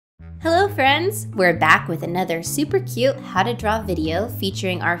Hello friends! We're back with another super cute how to draw video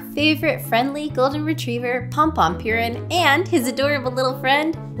featuring our favorite friendly golden retriever, Pompompurin, and his adorable little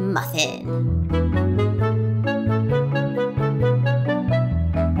friend, Muffin.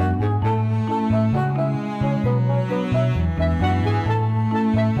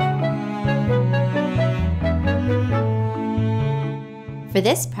 For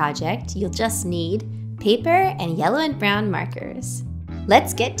this project, you'll just need paper and yellow and brown markers.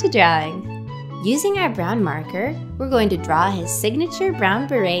 Let's get to drawing. Using our brown marker, we're going to draw his signature brown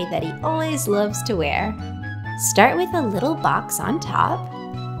beret that he always loves to wear. Start with a little box on top,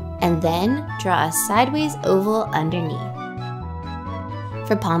 and then draw a sideways oval underneath.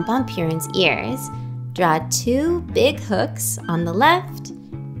 For Pompompurin's ears, draw 2 big hooks on the left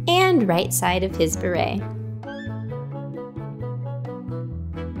and right side of his beret.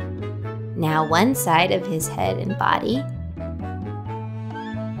 Now one side of his head and body.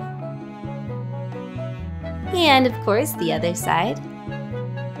 And of course the other side.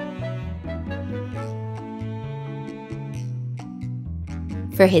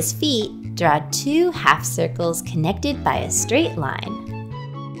 For his feet, draw 2 half circles connected by a straight line.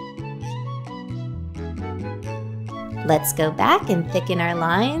 Let's go back and thicken our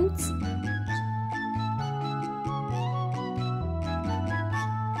lines.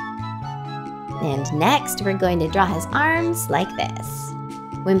 And next, we're going to draw his arms like this.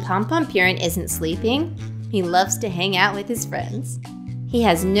 When Pompompurin isn't sleeping, he loves to hang out with his friends. He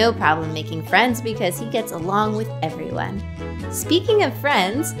has no problem making friends because he gets along with everyone. Speaking of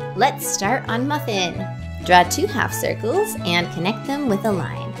friends, let's start on Muffin. Draw 2 half circles and connect them with a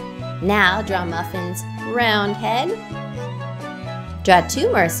line. Now draw Muffin's round head. Draw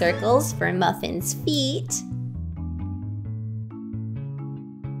 2 more circles for Muffin's feet.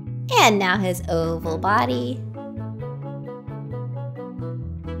 And now his oval body.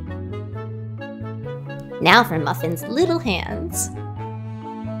 Now for Muffin's little hands.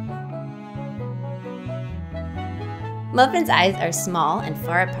 Muffin's eyes are small and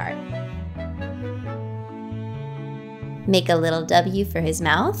far apart. Make a little W for his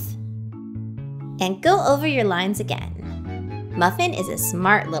mouth. And go over your lines again. Muffin is a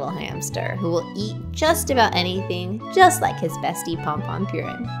smart little hamster who will eat just about anything, just like his bestie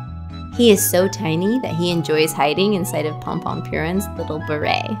Pompompurin. He is so tiny that he enjoys hiding inside of Pompompurin's little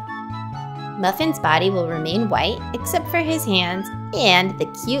beret. Muffin's body will remain white except for his hands and the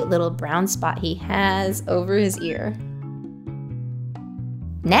cute little brown spot he has over his ear.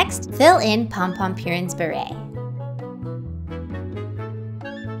 Next, fill in Pompompurin's beret.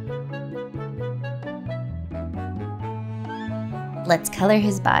 Let's color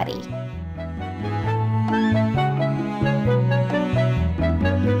his body.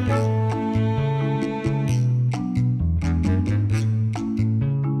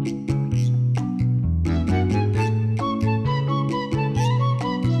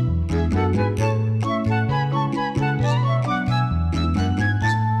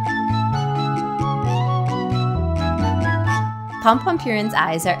 Pompompurin's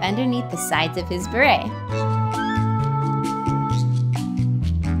eyes are underneath the sides of his beret.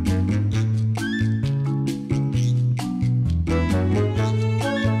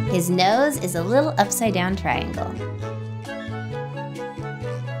 His nose is a little upside-down triangle.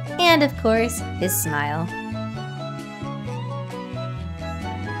 And of course, his smile.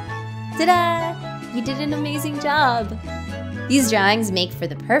 Ta-da! You did an amazing job! These drawings make for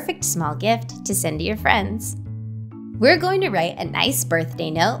the perfect small gift to send to your friends. We're going to write a nice birthday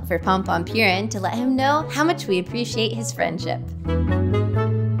note for Pompompurin to let him know how much we appreciate his friendship.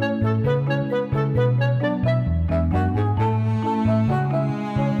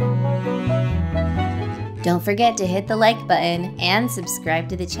 Don't forget to hit the like button and subscribe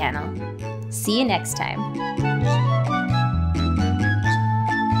to the channel. See you next time.